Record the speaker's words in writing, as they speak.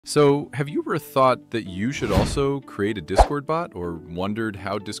So, have you ever thought that you should also create a Discord bot or wondered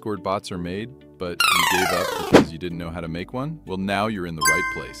how Discord bots are made, but you gave up because you didn't know how to make one? Well, now you're in the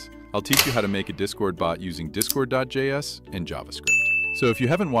right place. I'll teach you how to make a Discord bot using Discord.js and JavaScript. So if you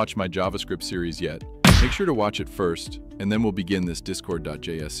haven't watched my JavaScript series yet, make sure to watch it first, and then we'll begin this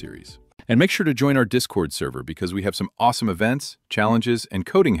Discord.js series. And make sure to join our Discord server because we have some awesome events, challenges, and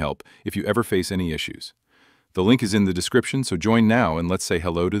coding help if you ever face any issues. The link is in the description, so join now and let's say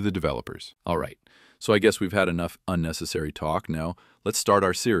hello to the developers. All right, so I guess we've had enough unnecessary talk. Now, let's start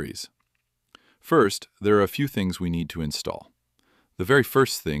our series. First, there are a few things we need to install. The very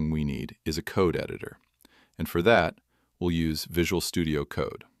first thing we need is a code editor. And for that, we'll use Visual Studio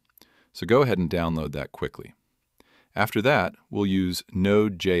Code. So go ahead and download that quickly. After that, we'll use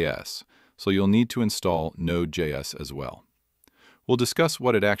Node.js, so you'll need to install Node.js as well. We'll discuss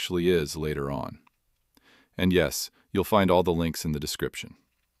what it actually is later on. And yes, you'll find all the links in the description.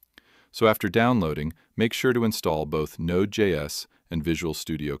 So after downloading, make sure to install both Node.js and Visual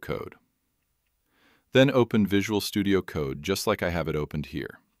Studio Code. Then open Visual Studio Code just like I have it opened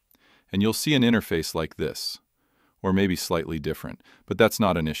here. And you'll see an interface like this, or maybe slightly different, but that's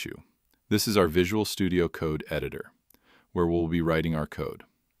not an issue. This is our Visual Studio Code editor, where we'll be writing our code.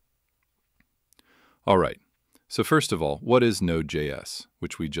 All right, so first of all, what is Node.js,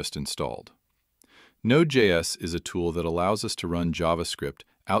 which we just installed? Node.js is a tool that allows us to run JavaScript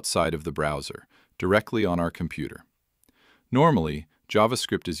outside of the browser, directly on our computer. Normally,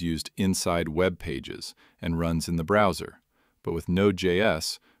 JavaScript is used inside web pages and runs in the browser, but with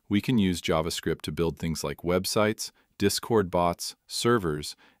Node.js, we can use JavaScript to build things like websites, Discord bots,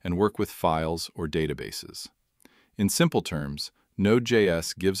 servers, and work with files or databases. In simple terms,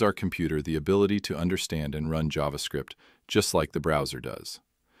 Node.js gives our computer the ability to understand and run JavaScript just like the browser does.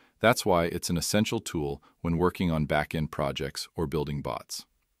 That's why it's an essential tool when working on back-end projects or building bots.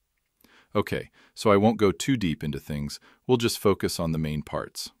 Okay, so I won't go too deep into things, we'll just focus on the main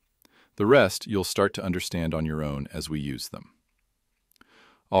parts. The rest you'll start to understand on your own as we use them.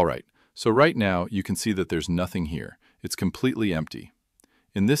 All right, so right now you can see that there's nothing here. It's completely empty.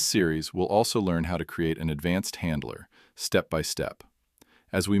 In this series, we'll also learn how to create an advanced handler, step by step.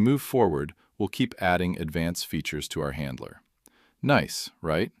 As we move forward, we'll keep adding advanced features to our handler. Nice,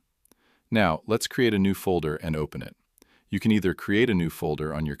 right? Now, let's create a new folder and open it. You can either create a new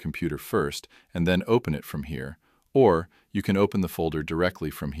folder on your computer first and then open it from here, or you can open the folder directly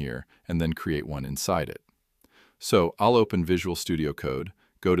from here and then create one inside it. So I'll open Visual Studio Code,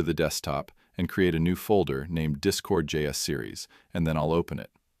 go to the desktop, and create a new folder named Discord.js series, and then I'll open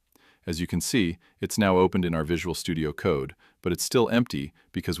it. As you can see, it's now opened in our Visual Studio Code, but it's still empty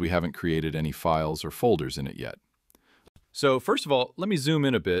because we haven't created any files or folders in it yet. So first of all, let me zoom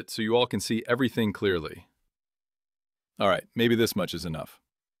in a bit so you all can see everything clearly. All right, maybe this much is enough.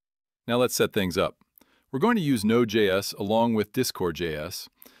 Now let's set things up. We're going to use Node.js along with Discord.js.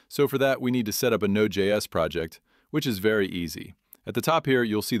 So for that, we need to set up a Node.js project, which is very easy. At the top here,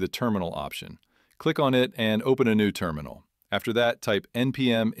 you'll see the terminal option. Click on it and open a new terminal. After that, type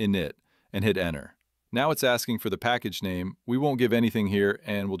npm init and hit enter. Now it's asking for the package name. We won't give anything here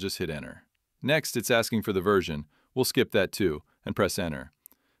and we'll just hit enter. Next, it's asking for the version. We'll skip that too and press enter.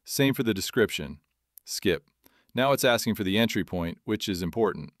 Same for the description. Skip. Now it's asking for the entry point, which is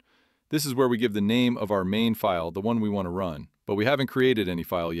important. This is where we give the name of our main file, the one we want to run, but we haven't created any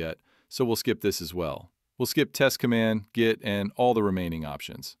file yet, so we'll skip this as well. We'll skip test command, git, and all the remaining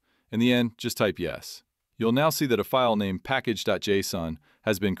options. In the end, just type yes. You'll now see that a file named package.json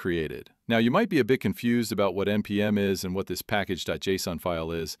has been created. Now you might be a bit confused about what npm is and what this package.json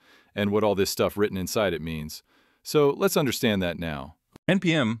file is, and what all this stuff written inside it means. So let's understand that now.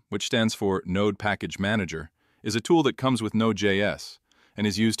 npm, which stands for Node Package Manager, is a tool that comes with Node.js and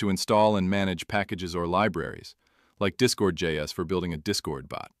is used to install and manage packages or libraries, like Discord.js for building a Discord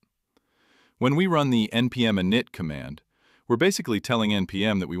bot. When we run the npm init command, we're basically telling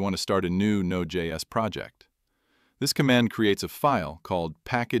npm that we want to start a new Node.js project. This command creates a file called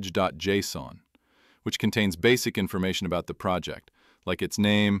package.json, which contains basic information about the project, like its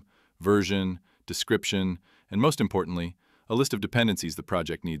name, version, description, and most importantly, a list of dependencies the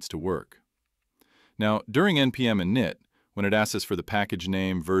project needs to work. Now, during npm init, when it asks us for the package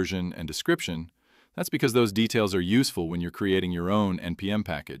name, version, and description, that's because those details are useful when you're creating your own npm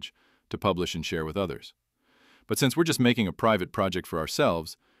package to publish and share with others. But since we're just making a private project for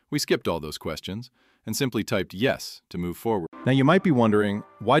ourselves, we skipped all those questions and simply typed yes to move forward. Now you might be wondering,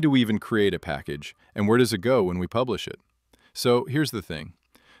 why do we even create a package, and where does it go when we publish it? So here's the thing.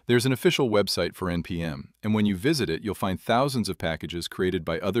 There's an official website for npm, and when you visit it, you'll find thousands of packages created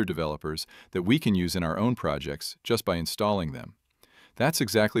by other developers that we can use in our own projects just by installing them. That's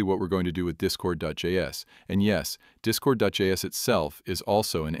exactly what we're going to do with Discord.js. And yes, Discord.js itself is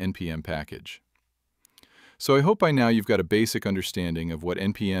also an NPM package. So I hope by now you've got a basic understanding of what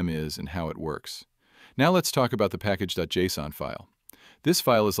NPM is and how it works. Now let's talk about the package.json file. This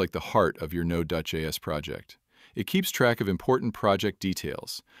file is like the heart of your Node.js project. It keeps track of important project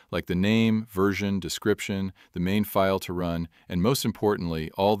details, like the name, version, description, the main file to run, and most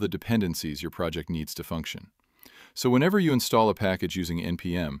importantly, all the dependencies your project needs to function. So whenever you install a package using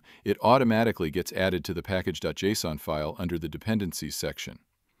NPM, it automatically gets added to the package.json file under the dependencies section.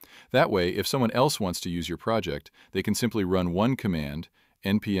 That way, if someone else wants to use your project, they can simply run one command,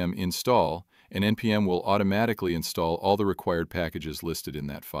 npm install, and npm will automatically install all the required packages listed in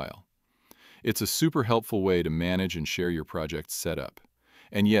that file. It's a super helpful way to manage and share your project's setup.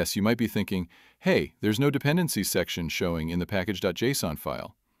 And yes, you might be thinking, hey, there's no dependencies section showing in the package.json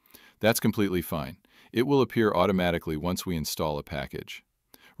file. That's completely fine. It will appear automatically once we install a package.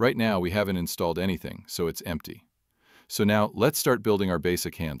 Right now, we haven't installed anything, so it's empty. So now, let's start building our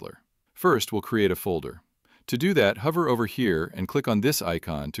basic handler. First, we'll create a folder. To do that, hover over here and click on this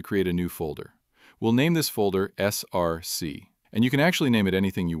icon to create a new folder. We'll name this folder src. And you can actually name it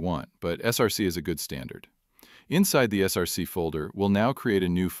anything you want, but src is a good standard. Inside the src folder, we'll now create a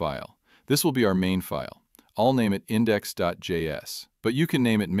new file. This will be our main file. I'll name it index.js, but you can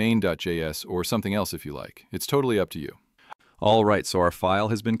name it main.js or something else if you like. It's totally up to you. All right, so our file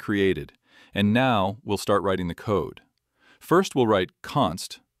has been created, and now we'll start writing the code. First, we'll write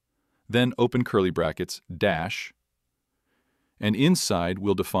const, then open curly brackets, dash, and inside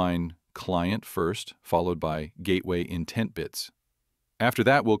we'll define client first, followed by gateway intent bits. After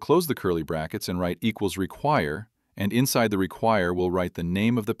that, we'll close the curly brackets and write equals require, and inside the require, we'll write the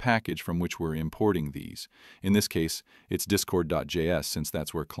name of the package from which we're importing these. In this case, it's discord.js, since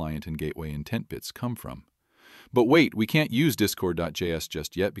that's where client and gateway intent bits come from. But wait, we can't use discord.js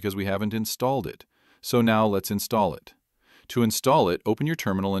just yet because we haven't installed it. So now let's install it. To install it, open your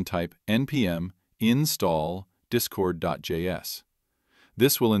terminal and type npm install discord.js.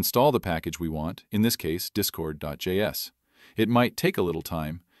 This will install the package we want, in this case, discord.js. It might take a little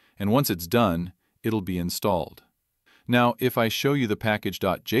time, and once it's done, it'll be installed. Now, if I show you the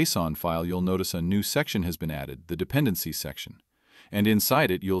package.json file, you'll notice a new section has been added, the dependencies section. And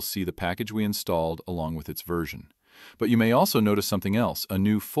inside it, you'll see the package we installed along with its version. But you may also notice something else. A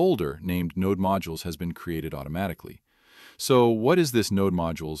new folder named Node Modules has been created automatically. So what is this Node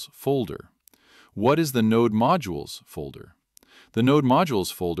Modules folder? What is the Node Modules folder? The Node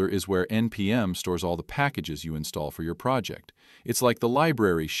Modules folder is where npm stores all the packages you install for your project. It's like the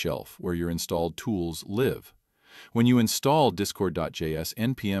library shelf where your installed tools live. When you install discord.js,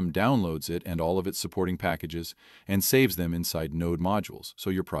 npm downloads it and all of its supporting packages and saves them inside Node Modules so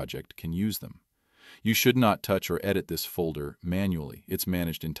your project can use them. You should not touch or edit this folder manually. It's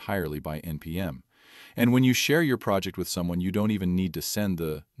managed entirely by npm. And when you share your project with someone, you don't even need to send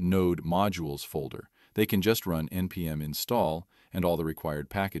the Node Modules folder. They can just run npm install, and all the required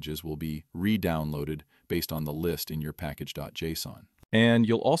packages will be re-downloaded based on the list in your package.json. And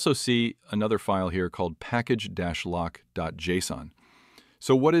you'll also see another file here called package-lock.json.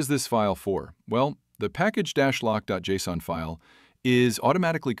 So what is this file for? Well, the package-lock.json file is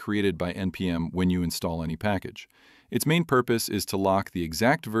automatically created by npm when you install any package. Its main purpose is to lock the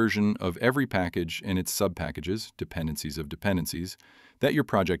exact version of every package and its subpackages, dependencies of dependencies, that your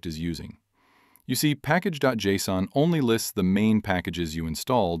project is using. You see, package.json only lists the main packages you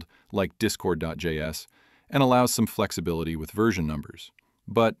installed, like discord.js, and allows some flexibility with version numbers.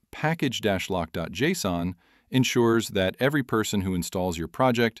 But package-lock.json ensures that every person who installs your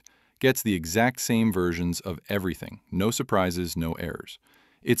project gets the exact same versions of everything, no surprises, no errors.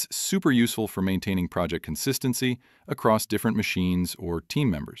 It's super useful for maintaining project consistency across different machines or team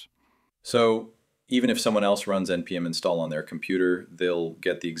members. So even if someone else runs npm install on their computer, they'll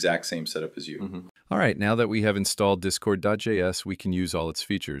get the exact same setup as you. All right, now that we have installed discord.js, we can use all its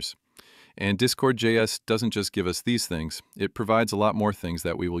features. And Discord.js doesn't just give us these things, it provides a lot more things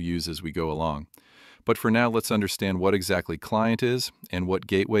that we will use as we go along. But for now, let's understand what exactly client is and what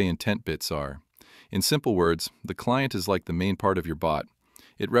gateway intent bits are. In simple words, the client is like the main part of your bot.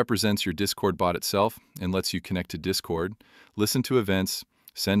 It represents your Discord bot itself and lets you connect to Discord, listen to events,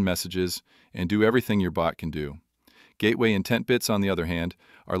 send messages, and do everything your bot can do. Gateway intent bits, on the other hand,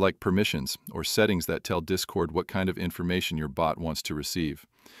 are like permissions or settings that tell Discord what kind of information your bot wants to receive.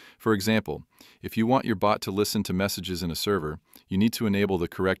 For example, if you want your bot to listen to messages in a server, you need to enable the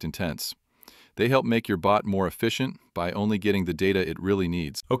correct intents. They help make your bot more efficient by only getting the data it really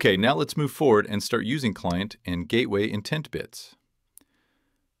needs. Okay, now let's move forward and start using client and gateway intent bits.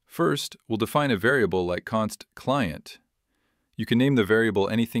 First, we'll define a variable like const client. You can name the variable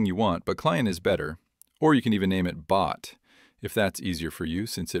anything you want, but client is better. Or you can even name it bot, if that's easier for you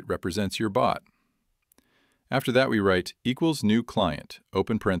since it represents your bot. After that, we write equals new client,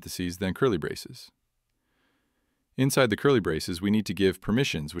 open parentheses, then curly braces. Inside the curly braces, we need to give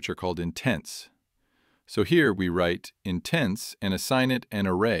permissions, which are called intents. So here we write intents and assign it an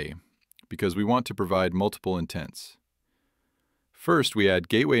array, because we want to provide multiple intents. First, we add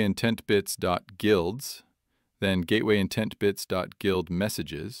gatewayIntentBits.guilds, then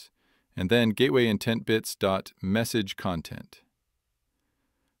gatewayIntentBits.guildMessages, and then gatewayIntentBits.messageContent.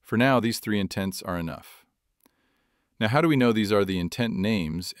 For now, these three intents are enough. Now, how do we know these are the intent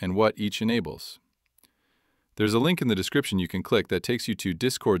names and what each enables? There's a link in the description you can click that takes you to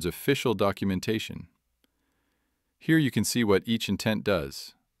Discord's official documentation. Here you can see what each intent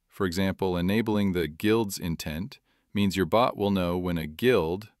does. For example, enabling the guilds intent means your bot will know when a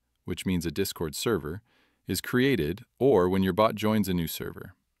guild, which means a Discord server, is created or when your bot joins a new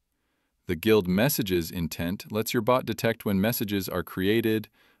server. The guild messages intent lets your bot detect when messages are created,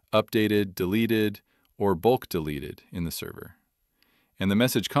 updated, deleted, or bulk deleted in the server. And the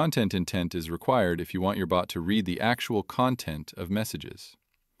message content intent is required if you want your bot to read the actual content of messages.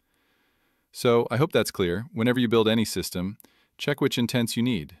 So I hope that's clear. Whenever you build any system, check which intents you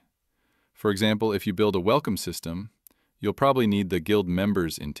need. For example, if you build a welcome system, you'll probably need the guild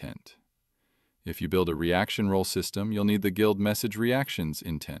members intent. If you build a reaction role system, you'll need the guild message reactions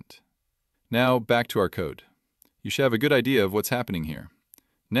intent. Now back to our code. You should have a good idea of what's happening here.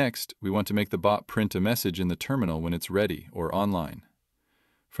 Next, we want to make the bot print a message in the terminal when it's ready or online.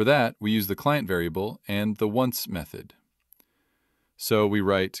 For that, we use the client variable and the once method. So we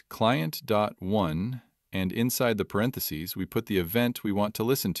write client.one, and inside the parentheses, we put the event we want to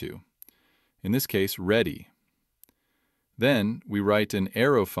listen to. In this case, ready. Then we write an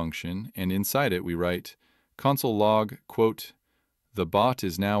arrow function, and inside it we write console log, quote, the bot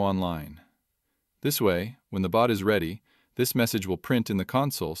is now online. This way, when the bot is ready, this message will print in the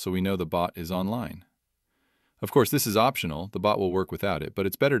console so we know the bot is online. Of course, this is optional. The bot will work without it, but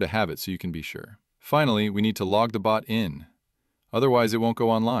it's better to have it so you can be sure. Finally, we need to log the bot in. Otherwise, it won't go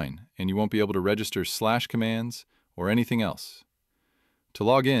online, and you won't be able to register slash commands or anything else. To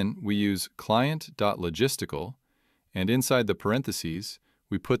log in, we use client.logistical, and inside the parentheses,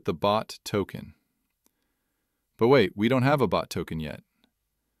 we put the bot token. But wait, we don't have a bot token yet.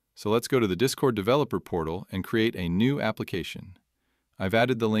 So let's go to the Discord developer portal and create a new application. I've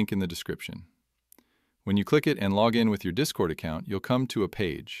added the link in the description. When you click it and log in with your Discord account, you'll come to a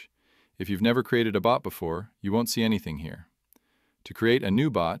page. If you've never created a bot before, you won't see anything here. To create a new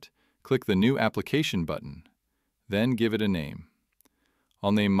bot, click the New Application button. Then give it a name.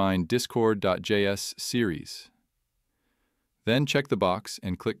 I'll name mine Discord.js series. Then check the box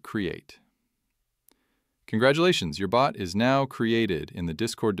and click Create. Congratulations, your bot is now created in the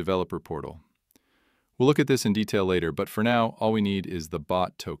Discord developer portal. We'll look at this in detail later, but for now, all we need is the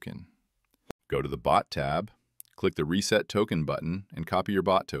bot token. Go to the Bot tab, click the Reset Token button, and copy your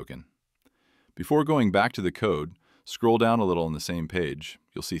bot token. Before going back to the code, scroll down a little on the same page.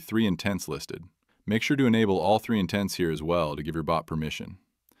 You'll see 3 intents listed. Make sure to enable all 3 intents here as well to give your bot permission.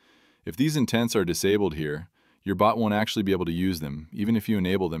 If these intents are disabled here, your bot won't actually be able to use them, even if you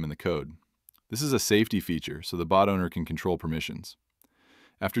enable them in the code. This is a safety feature, so the bot owner can control permissions.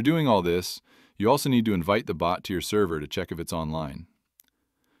 After doing all this, you also need to invite the bot to your server to check if it's online.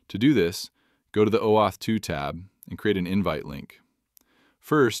 To do this, go to the OAuth 2 tab and create an invite link.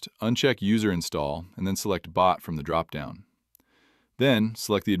 First, uncheck User Install and then select Bot from the dropdown. Then,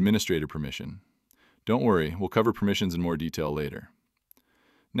 select the administrator permission. Don't worry, we'll cover permissions in more detail later.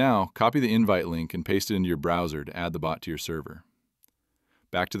 Now, copy the invite link and paste it into your browser to add the bot to your server.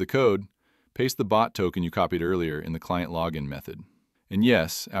 Back to the code, paste the bot token you copied earlier in the client login method. And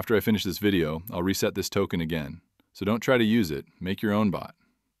yes, after I finish this video, I'll reset this token again. So don't try to use it, make your own bot.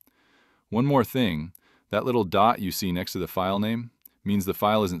 One more thing, that little dot you see next to the file name means the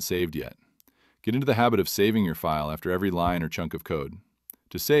file isn't saved yet. Get into the habit of saving your file after every line or chunk of code.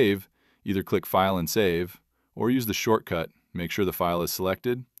 To save, either click File and Save, or use the shortcut, make sure the file is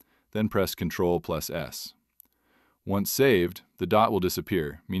selected, then press Ctrl+S. Once saved, the dot will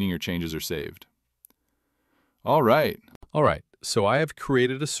disappear, meaning your changes are saved. All right, so I have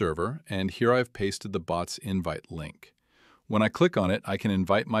created a server, and here I've pasted the bot's invite link. When I click on it, I can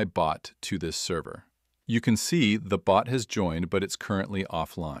invite my bot to this server. You can see the bot has joined, but it's currently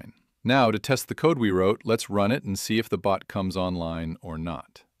offline. Now, to test the code we wrote, let's run it and see if the bot comes online or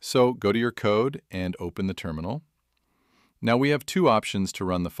not. So go to your code and open the terminal. Now we have 2 options to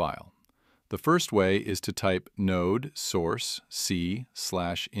run the file. The first way is to type node source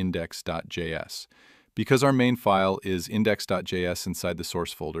c/index.js, Because our main file is index.js inside the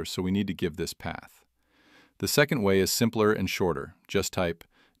source folder, so we need to give this path. The second way is simpler and shorter. Just type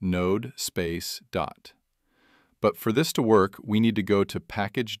node space dot. But for this to work, we need to go to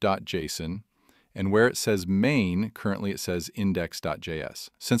package.json, and where it says main, currently it says index.js.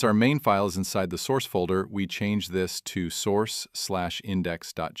 Since our main file is inside the source folder, we change this to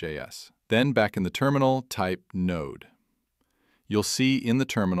source/index.js. Then back in the terminal, type node. You'll see in the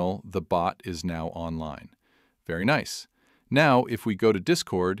terminal the bot is now online. Very nice. Now, if we go to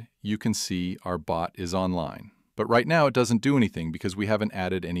Discord, you can see our bot is online. But right now it doesn't do anything because we haven't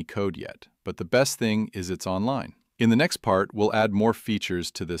added any code yet. But the best thing is it's online. In the next part, we'll add more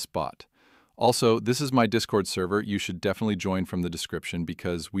features to this bot. Also, this is my Discord server. You should definitely join from the description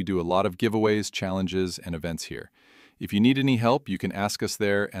because we do a lot of giveaways, challenges, and events here. If you need any help, you can ask us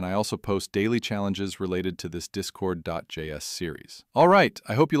there, and I also post daily challenges related to this Discord.js series. All right,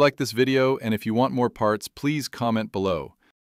 I hope you liked this video, and if you want more parts, please comment below.